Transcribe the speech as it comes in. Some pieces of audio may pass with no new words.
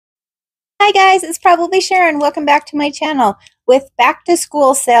Hi guys, it's probably Sharon. Welcome back to my channel. With back to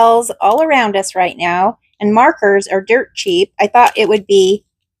school sales all around us right now and markers are dirt cheap, I thought it would be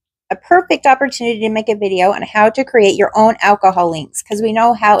a perfect opportunity to make a video on how to create your own alcohol inks because we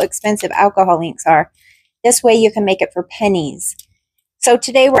know how expensive alcohol inks are. This way you can make it for pennies. So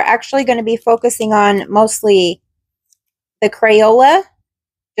today we're actually going to be focusing on mostly the Crayola,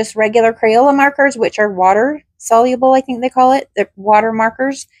 just regular Crayola markers, which are water soluble, I think they call it, the water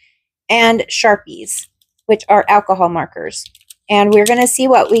markers, and Sharpies, which are alcohol markers. And we're going to see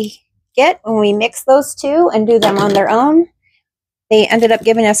what we get when we mix those two and do them on their own. They ended up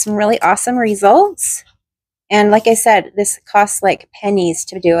giving us some really awesome results. And like I said, this costs like pennies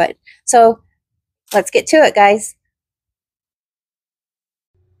to do it. So let's get to it, guys.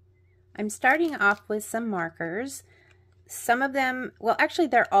 I'm starting off with some markers. Some of them, well, actually,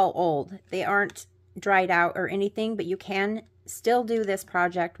 they're all old. They aren't dried out or anything, but you can still do this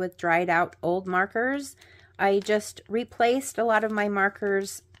project with dried out old markers. I just replaced a lot of my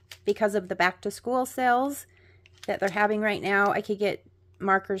markers because of the back to school sales that they're having right now. I could get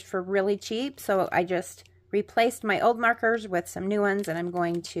markers for really cheap, so I just replaced my old markers with some new ones, and I'm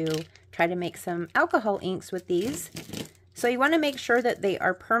going to try to make some alcohol inks with these. So you want to make sure that they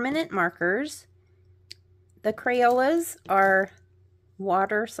are permanent markers. The Crayolas are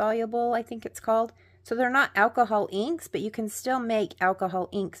water soluble, I think it's called. So they're not alcohol inks, but you can still make alcohol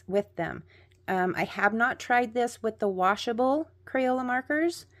inks with them. I have not tried this with the washable Crayola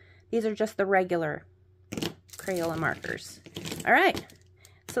markers. These are just the regular Crayola markers. All right,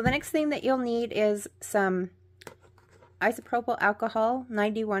 so the next thing that you'll need is some isopropyl alcohol,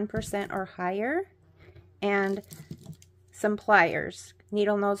 91% or higher, and some pliers,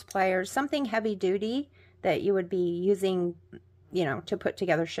 needle nose pliers, something heavy duty that you would be using, you know, to put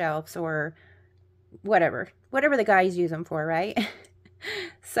together shelves or whatever the guys use them for, right?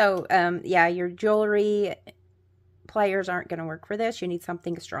 So yeah, your jewelry pliers aren't going to work for this. You need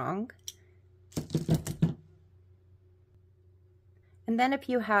something strong. And then if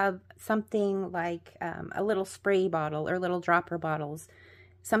you have something like a little spray bottle or little dropper bottles,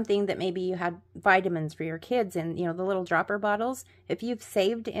 something that maybe you had vitamins for your kids and, you know, the little dropper bottles, if you've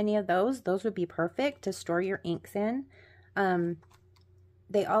saved any of those would be perfect to store your inks in.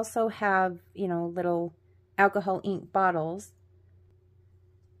 They also have, you know, little alcohol ink bottles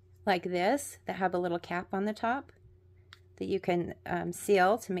like this that have a little cap on the top that you can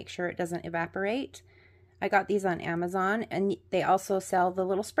seal to make sure it doesn't evaporate. I got these on Amazon, and they also sell the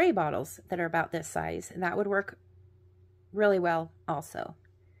little spray bottles that are about this size, and that would work really well also.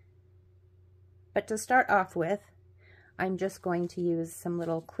 But to start off with, I'm just going to use some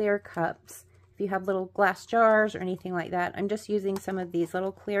little clear cups. If you have little glass jars or anything like that, I'm just using some of these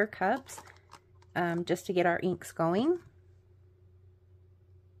little clear cups just to get our inks going.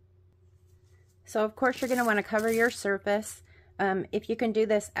 So of course you're going to want to cover your surface. If you can do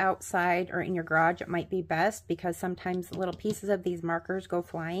this outside or in your garage, it might be best because sometimes little pieces of these markers go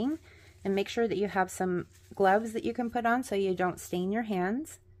flying. And make sure that you have some gloves that you can put on so you don't stain your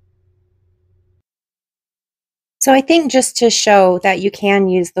hands. So I think just to show that you can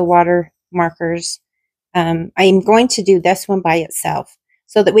use the water markers, I'm going to do this one by itself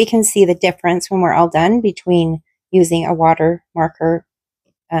so that we can see the difference when we're all done between using a water marker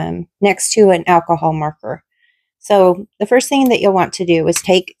next to an alcohol marker. So the first thing that you'll want to do is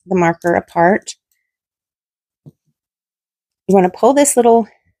take the marker apart. You want to pull this little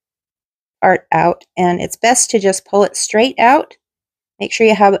part out, and it's best to just pull it straight out. Make sure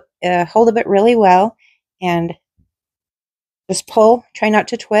you have a hold of it really well, and just pull. Try not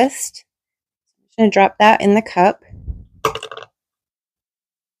to twist. I'm just going to drop that in the cup.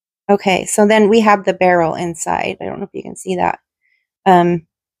 Okay, so then we have the barrel inside. I don't know if you can see that.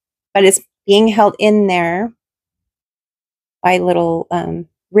 But it's being held in there by little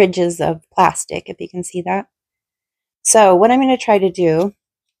ridges of plastic, if you can see that. So what I'm going to try to do,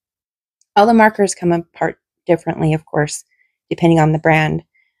 all the markers come apart differently, of course, depending on the brand.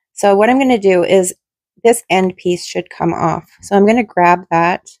 So what I'm going to do is this end piece should come off. So I'm going to grab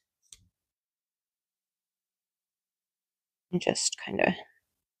that and just kind of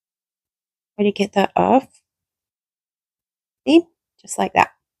try to get that off. See? Just like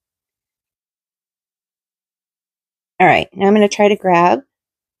that. All right, now I'm going to try to grab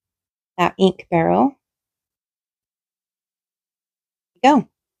that ink barrel. There we go.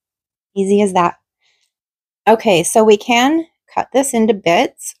 Easy as that. Okay, so we can cut this into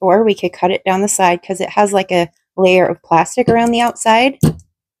bits, or we could cut it down the side because it has like a layer of plastic around the outside.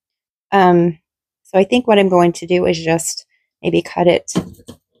 So I think what I'm going to do is just maybe cut it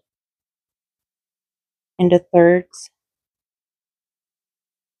into thirds.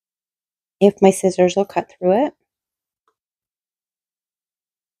 if my scissors will cut through it.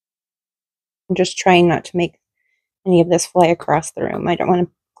 I'm just trying not to make any of this fly across the room. I don't want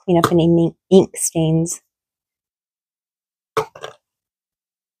to clean up any ink stains.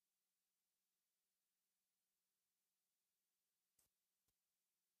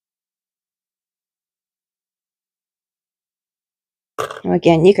 Now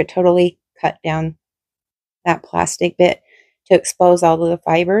again, you could totally cut down that plastic bit to expose all of the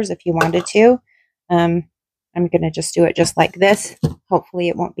fibers if you wanted to. I'm going to just do it just like this. Hopefully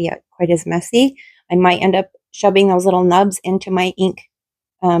it won't be quite as messy. I might end up shoving those little nubs into my ink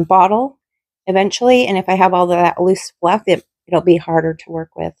bottle eventually, and if I have all of that loose fluff, it'll be harder to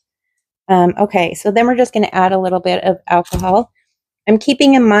work with. Okay, so then we're just going to add a little bit of alcohol. I'm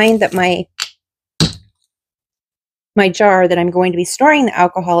keeping in mind that my jar that I'm going to be storing the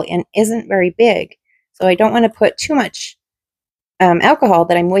alcohol in isn't very big, so I don't want to put too much alcohol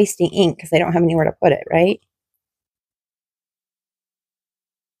that I'm wasting ink because I don't have anywhere to put it, right?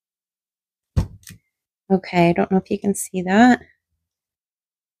 Okay, I don't know if you can see that.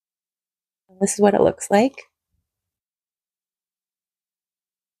 This is what it looks like.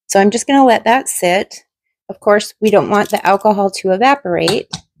 So I'm just going to let that sit. Of course, we don't want the alcohol to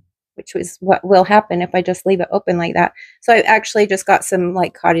evaporate, which is what will happen if I just leave it open like that. So I've actually just got some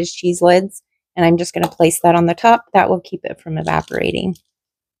like cottage cheese lids, and I'm just going to place that on the top. That will keep it from evaporating.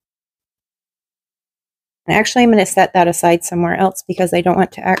 And actually, I'm going to set that aside somewhere else because I don't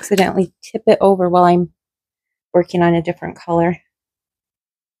want to accidentally tip it over while I'm working on a different color.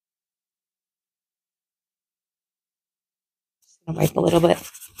 I'll wipe a little bit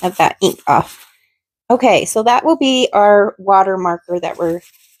of that ink off. Okay, so that will be our water marker that we're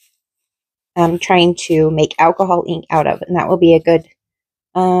trying to make alcohol ink out of, and that will be a good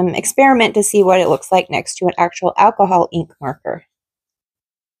experiment to see what it looks like next to an actual alcohol ink marker.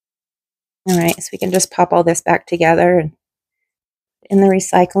 All right, so we can just pop all this back together and in the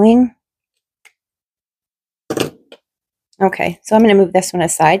recycling. Okay, so I'm going to move this one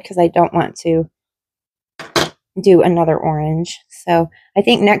aside because I don't want to do another orange. So I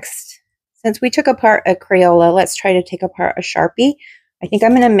think next, since we took apart a Crayola, let's try to take apart a Sharpie. I think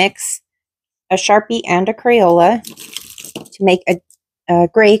I'm going to mix a Sharpie and a Crayola to make a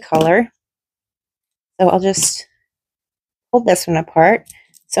gray color. So I'll just pull this one apart.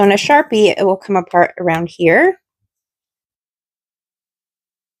 So in a Sharpie, it will come apart around here.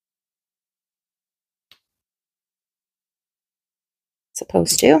 It's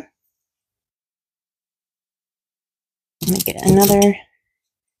supposed to. Let me get another.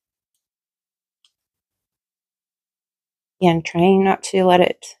 Again, trying not to let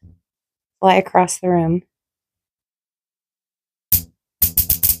it fly across the room.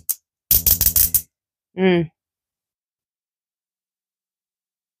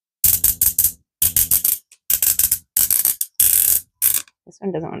 This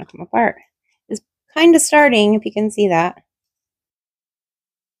one doesn't want to come apart. It's kind of starting, if you can see that.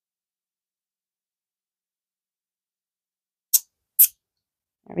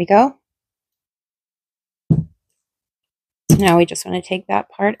 There we go. So now we just want to take that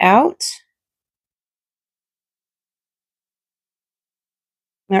part out.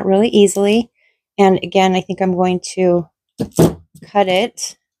 Not really easily. And again, I think I'm going to cut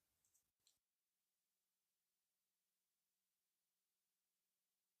it.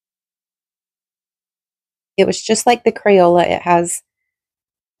 It was just like the Crayola. It has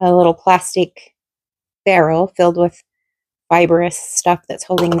a little plastic barrel filled with fibrous stuff that's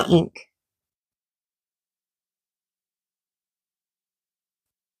holding the ink.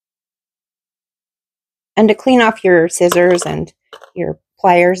 And to clean off your scissors and your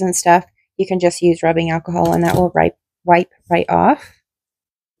pliers and stuff, you can just use rubbing alcohol and that will wipe right off.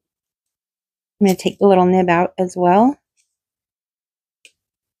 I'm going to take the little nib out as well.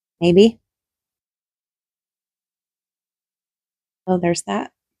 Maybe. Oh, there's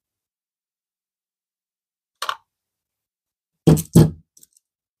that.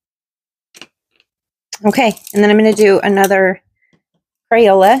 Okay, and then I'm going to do another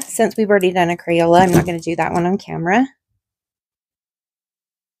Crayola. Since we've already done a Crayola, I'm not going to do that one on camera.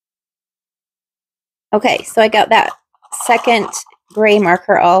 Okay, so I got that second gray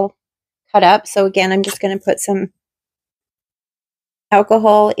marker all cut up. So again, I'm just going to put some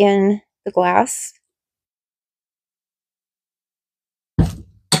alcohol in the glass.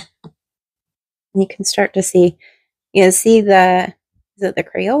 And you can start to see, see the, is it the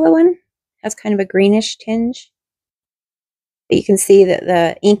Crayola one? It has kind of a greenish tinge. But you can see that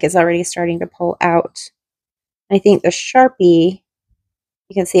the ink is already starting to pull out. I think the Sharpie,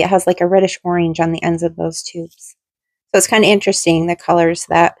 you can see it has like a reddish orange on the ends of those tubes. So it's kind of interesting, the colors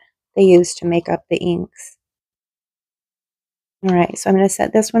that they use to make up the inks. All right, so I'm going to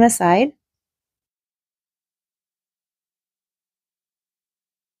set this one aside.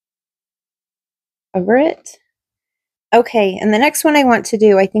 Cover it. Okay, and the next one I want to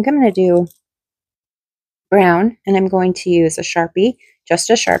do, I think I'm going to do brown, and I'm going to use a Sharpie, just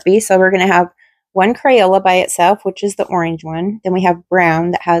a Sharpie. So we're going to have one Crayola by itself, which is the orange one. Then we have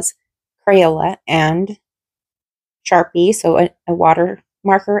brown that has Crayola and Sharpie, so a water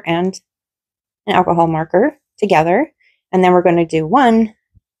marker and an alcohol marker together. And then we're going to do one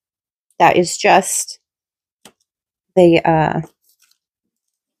that is just the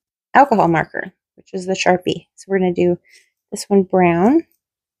alcohol marker, which is the Sharpie. So we're going to do this one brown.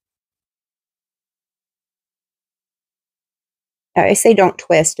 I say don't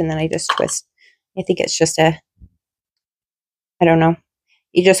twist, and then I just twist. I think it's just I don't know.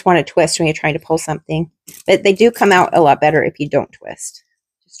 You just want to twist when you're trying to pull something. But they do come out a lot better if you don't twist.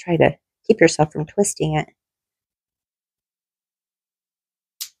 Just try to keep yourself from twisting it.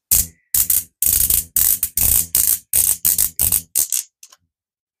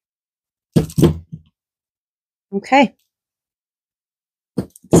 Okay.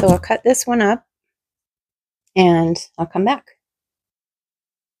 So I'll cut this one up, and I'll come back.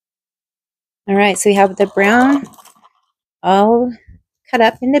 All right, so we have the brown all cut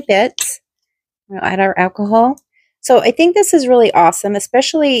up into bits. We'll add our alcohol. So I think this is really awesome,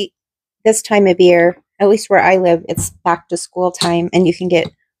 especially this time of year. At least where I live, it's back to school time, and you can get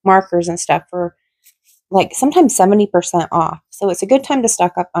markers and stuff for like sometimes 70% off. So it's a good time to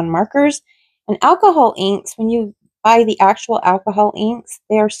stock up on markers. And alcohol inks, when you buy the actual alcohol inks,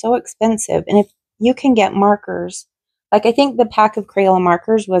 they are so expensive. And if you can get markers, like I think the pack of Crayola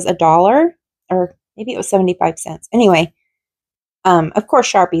markers was $1, or maybe it was 75 cents. Anyway, of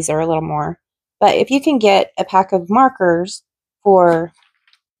course, Sharpies are a little more. But if you can get a pack of markers for,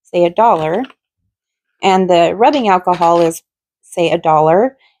 say, $1, and the rubbing alcohol is, say,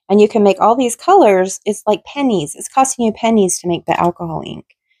 $1, and you can make all these colors, it's like pennies. It's costing you pennies to make the alcohol ink.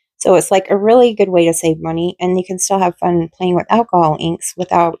 So it's like a really good way to save money, and you can still have fun playing with alcohol inks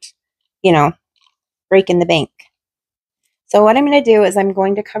without, you know, breaking the bank. So what I'm going to do is I'm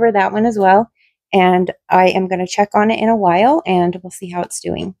going to cover that one as well, and I am going to check on it in a while, and we'll see how it's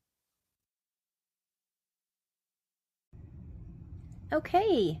doing.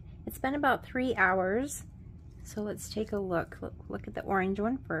 Okay, it's been about 3 hours, so let's take a look. Look at the orange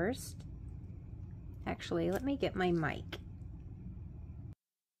one first. Actually, let me get my mic.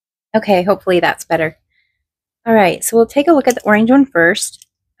 Okay, hopefully that's better. All right, so we'll take a look at the orange one first.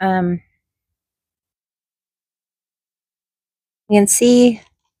 You can see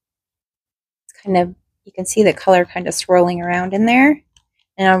it's kind of, you can see the color kind of swirling around in there.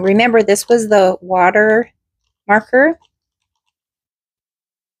 Now remember, this was the water marker.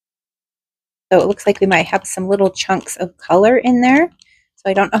 So it looks like we might have some little chunks of color in there. So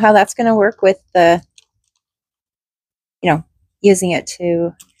I don't know how that's going to work with the, you know, using it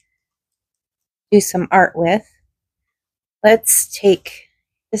to do some art with. Let's take,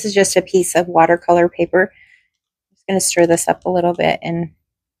 this is just a piece of watercolor paper. I'm just going to stir this up a little bit and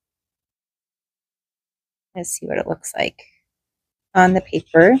let's see what it looks like on the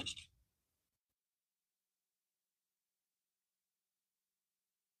paper.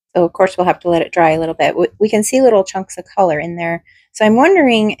 So of course we'll have to let it dry a little bit. We can see little chunks of color in there. So I'm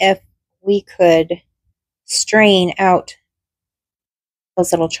wondering if we could strain out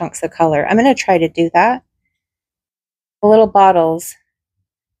those little chunks of color. I'm going to try to do that. The little bottles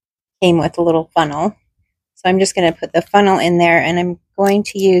came with a little funnel. So I'm just going to put the funnel in there, and I'm going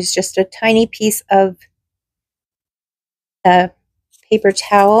to use just a tiny piece of a paper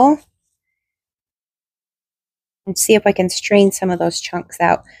towel and see if I can strain some of those chunks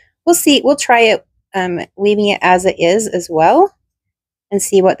out. We'll see. We'll try it leaving it as it is as well and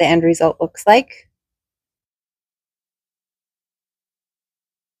see what the end result looks like.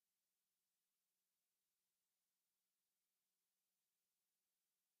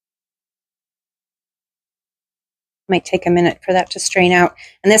 Might take a minute for that to strain out,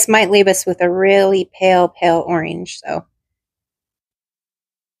 and this might leave us with a really pale orange. So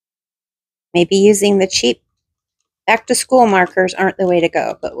maybe using the cheap back to school markers aren't the way to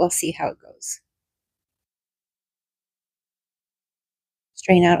go, but we'll see how it goes.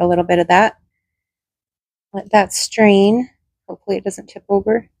 Strain out a little bit of that. Let that strain. Hopefully it doesn't tip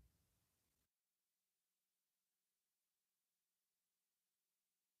over.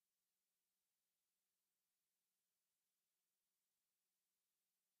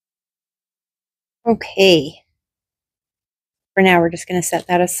 Okay. For now, we're just going to set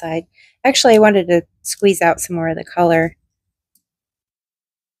that aside. Actually, I wanted to squeeze out some more of the color.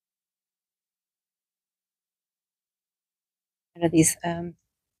 out of these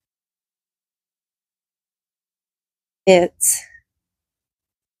bits.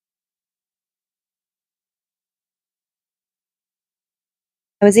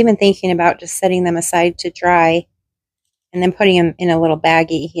 I was even thinking about just setting them aside to dry and then putting them in a little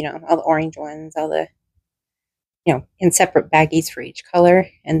baggie, you know, all the orange ones, all the, you know, in separate baggies for each color,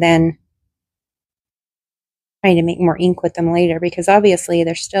 and then trying to make more ink with them later because obviously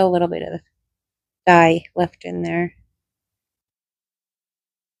there's still a little bit of dye left in there.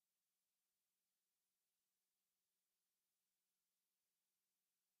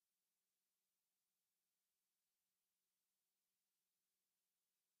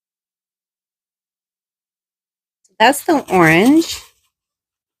 So that's the orange.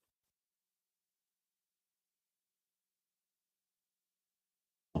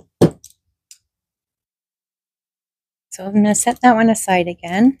 So I'm going to set that one aside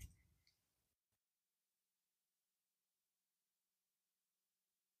again.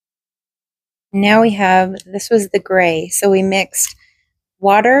 Now we have, this was the gray. So we mixed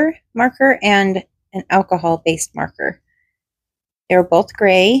water marker and an alcohol-based marker. They were both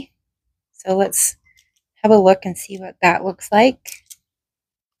gray. So let's have a look and see what that looks like.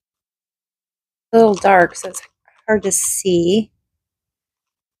 A little dark, so it's hard to see.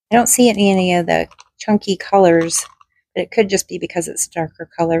 I don't see any of the chunky colors, but it could just be because it's darker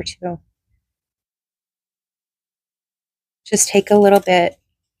color too. Just take a little bit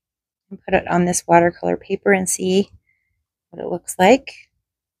and put it on this watercolor paper and see what it looks like.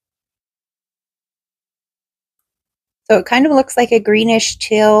 So it kind of looks like a greenish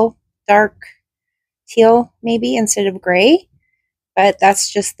teal, dark teal maybe instead of gray, but that's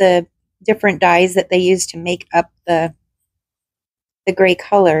just the different dyes that they use to make up the gray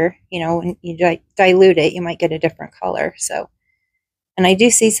color. You know, when you dilute it, you might get a different color. So, and I do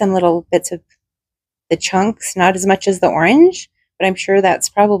see some little bits of the chunks, not as much as the orange, but I'm sure that's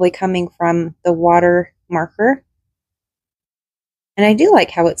probably coming from the water marker. And I do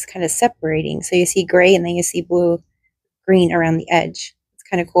like how it's kind of separating. So you see gray and then you see blue, green around the edge. It's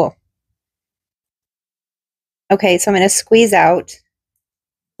kind of cool. Okay, so I'm going to squeeze out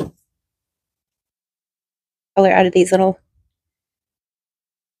color out of these little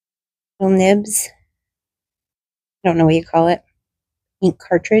nibs. I don't know what you call it. Ink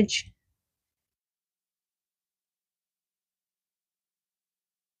cartridge.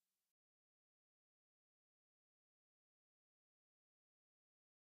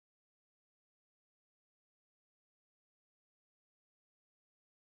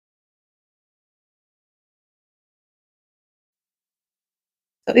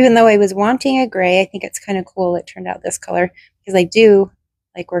 So even though I was wanting a gray, I think it's kind of cool it turned out this color because I do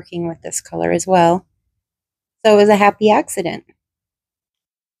like working with this color as well. So it was a happy accident.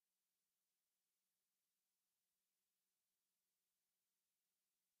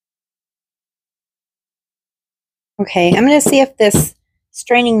 Okay, I'm going to see if this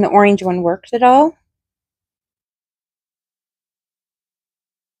straining the orange one worked at all.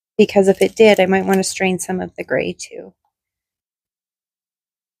 Because if it did, I might want to strain some of the gray too.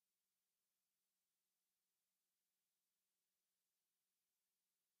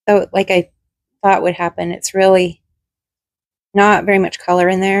 So like I thought would happen, it's really not very much color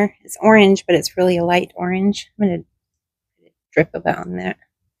in there. It's orange, but it's really a light orange. I'm going to drip about on that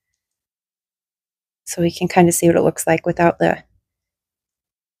so we can kind of see what it looks like without the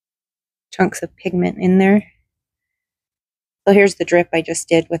chunks of pigment in there. So here's the drip I just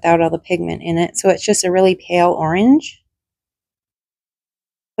did without all the pigment in it. So it's just a really pale orange,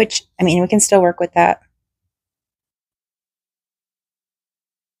 which, I mean, we can still work with that.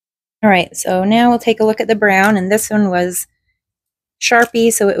 All right, so now we'll take a look at the brown, and this one was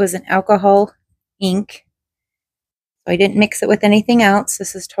Sharpie, so it was an alcohol ink. So I didn't mix it with anything else.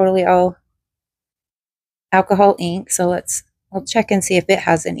 This is totally all alcohol ink. So we'll check and see if it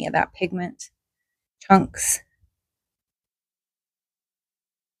has any of that pigment chunks.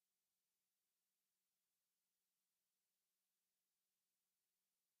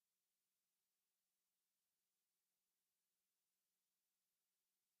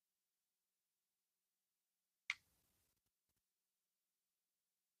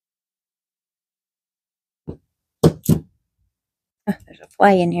 Oh, there's a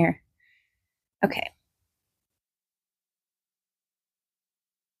fly in here. Okay.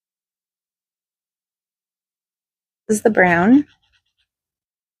 This is the brown.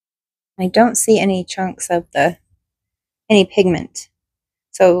 I don't see any chunks of any pigment.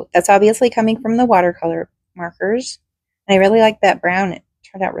 So that's obviously coming from the watercolor markers. And I really like that brown. It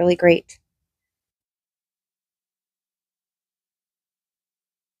turned out really great.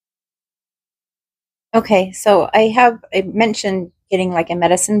 Okay, so I mentioned getting like a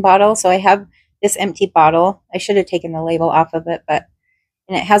medicine bottle. So I have this empty bottle. I should have taken the label off of it, and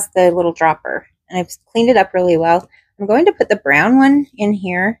it has the little dropper. And I've cleaned it up really well. I'm going to put the brown one in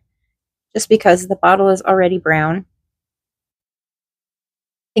here just because the bottle is already brown.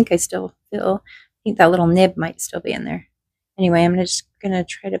 I think I think that little nib might still be in there. Anyway, I'm just going to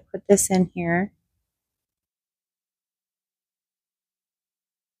try to put this in here.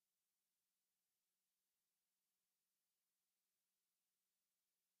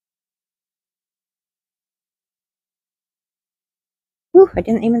 Ooh, I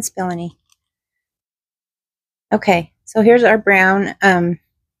didn't even spill any. Okay, so here's our brown.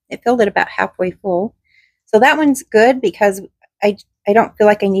 It filled it about halfway full. So that one's good because I, I don't feel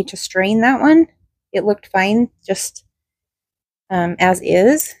like I need to strain that one. It looked fine just as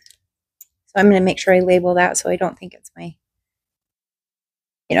is. So I'm going to make sure I label that so I don't think it's my,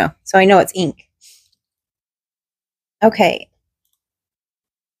 so I know it's ink. Okay,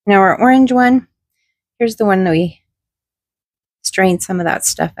 now our orange one, here's the one that we strained some of that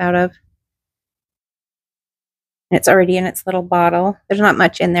stuff out of. And it's already in its little bottle. There's not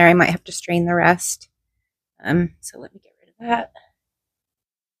much in there. I might have to strain the rest. So let me get rid of that.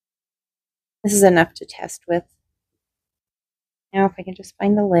 This is enough to test with. Now if I can just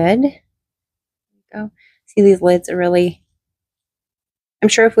find the lid. There we go. See, these lids are really, I'm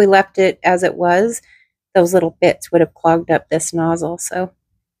sure if we left it as it was, those little bits would have clogged up this nozzle. So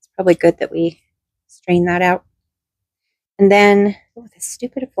it's probably good that we strain that out. And then, oh, this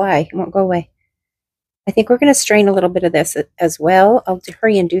stupid fly, it won't go away. I think we're going to strain a little bit of this as well. I'll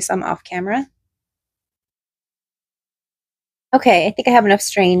hurry and do some off camera. Okay, I think I have enough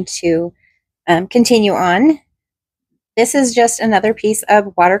strain to continue on. This is just another piece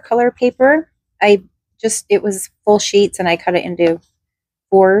of watercolor paper. It was full sheets and I cut it into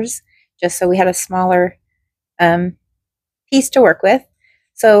 4s just so we had a smaller piece to work with.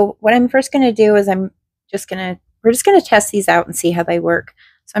 So what I'm first going to do is we're just going to test these out and see how they work.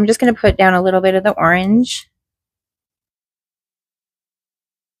 So I'm just going to put down a little bit of the orange.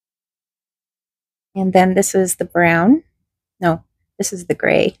 And then this is the brown. No, this is the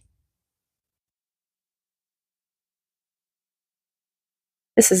gray.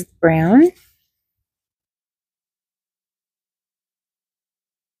 This is the brown.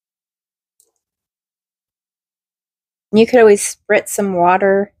 You could always spritz some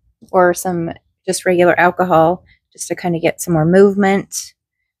water or some just regular alcohol just to kind of get some more movement.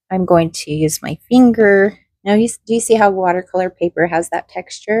 I'm going to use my finger. Now, do you see how watercolor paper has that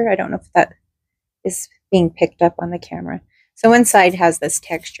texture? I don't know if that is being picked up on the camera. So one side has this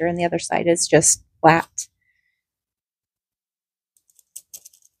texture and the other side is just flat.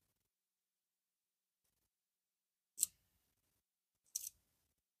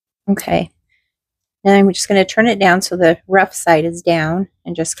 Okay. Now I'm just going to turn it down so the rough side is down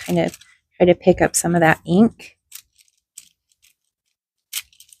and just kind of try to pick up some of that ink.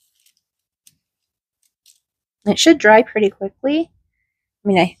 It should dry pretty quickly. I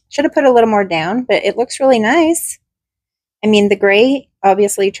mean, I should have put a little more down, but it looks really nice. I mean, the gray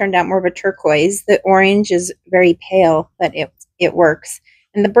obviously turned out more of a turquoise. The orange is very pale, but it works.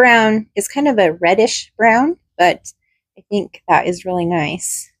 And the brown is kind of a reddish brown, but I think that is really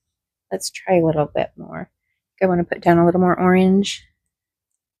nice. Let's try a little bit more. I want to put down a little more orange.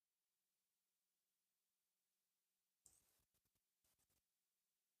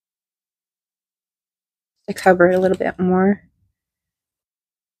 To cover it a little bit more.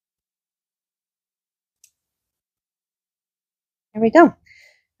 There we go.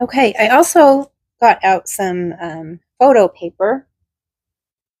 Okay, I also got out some photo paper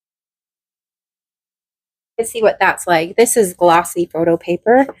to see what that's like. This is glossy photo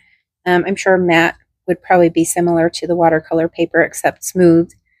paper. I'm sure matte would probably be similar to the watercolor paper except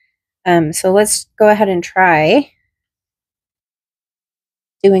smooth. So let's go ahead and try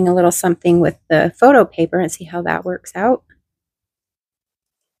doing a little something with the photo paper and see how that works out.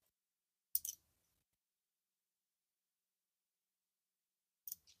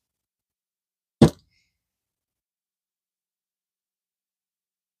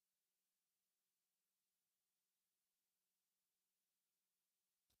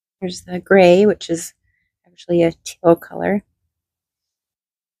 Here's the gray, which is actually a teal color.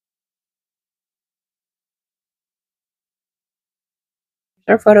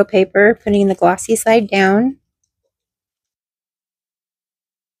 Our photo paper, putting the glossy side down.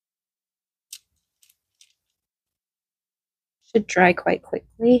 Should dry quite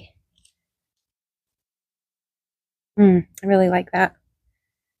quickly. I really like that.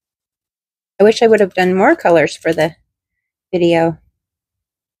 I wish I would have done more colors for the video.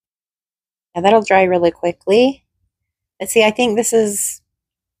 Yeah, that'll dry really quickly. But see, I think this is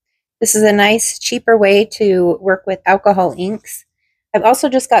a nice, cheaper way to work with alcohol inks. I've also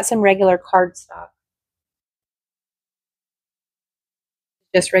just got some regular cardstock.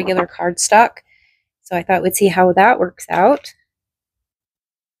 Just regular cardstock. So I thought we'd see how that works out.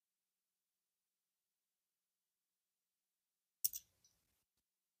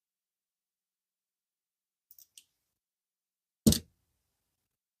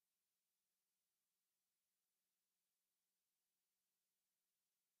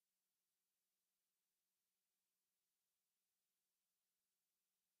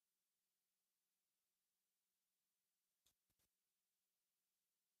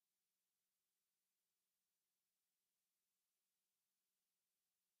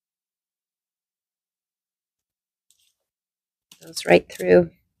 Goes right through.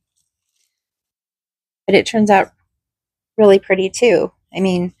 But it turns out really pretty too. I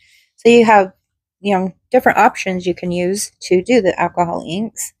mean, so you have, different options you can use to do the alcohol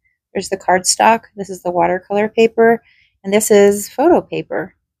inks. There's the cardstock, this is the watercolor paper, and this is photo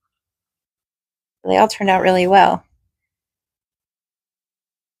paper. They all turned out really well.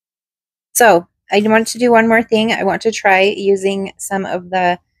 So I wanted to do one more thing. I want to try using some of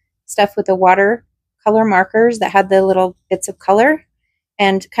the stuff with the watercolor markers that had the little bits of color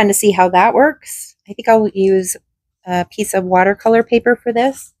and kind of see how that works. I think I'll use a piece of watercolor paper for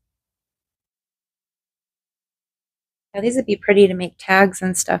this. Now these would be pretty to make tags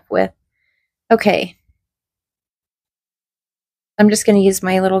and stuff with. Okay. I'm just going to use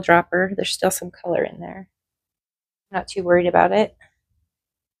my little dropper. There's still some color in there. I'm not too worried about it.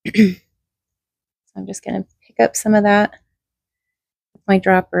 So I'm just going to pick up some of that with my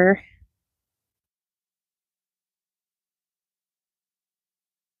dropper.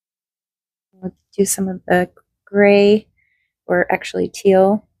 I'll do some of the gray, or actually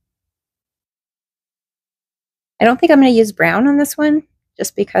teal. I don't think I'm going to use brown on this one,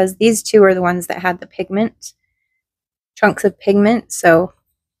 just because these two are the ones that had the pigment, chunks of pigment. So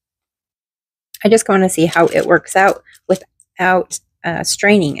I just want to see how it works out without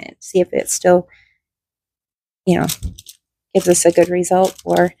straining it. See if it still, gives us a good result,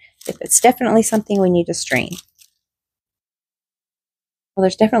 or if it's definitely something we need to strain. Well,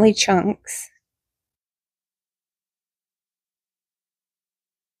 there's definitely chunks.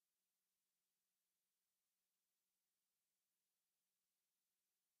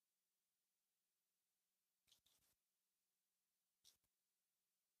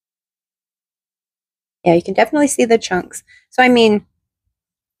 Yeah, you can definitely see the chunks. So, I mean,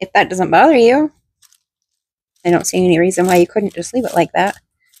 if that doesn't bother you, I don't see any reason why you couldn't just leave it like that.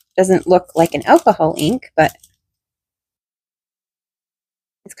 It doesn't look like an alcohol ink, but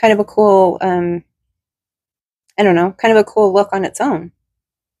it's kind of a cool, I don't know, kind of a cool look on its own.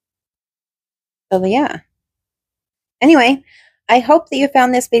 So, yeah. Anyway, I hope that you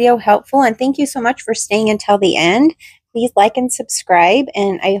found this video helpful, and thank you so much for staying until the end. Please like and subscribe,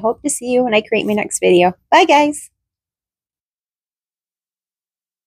 and I hope to see you when I create my next video. Bye, guys!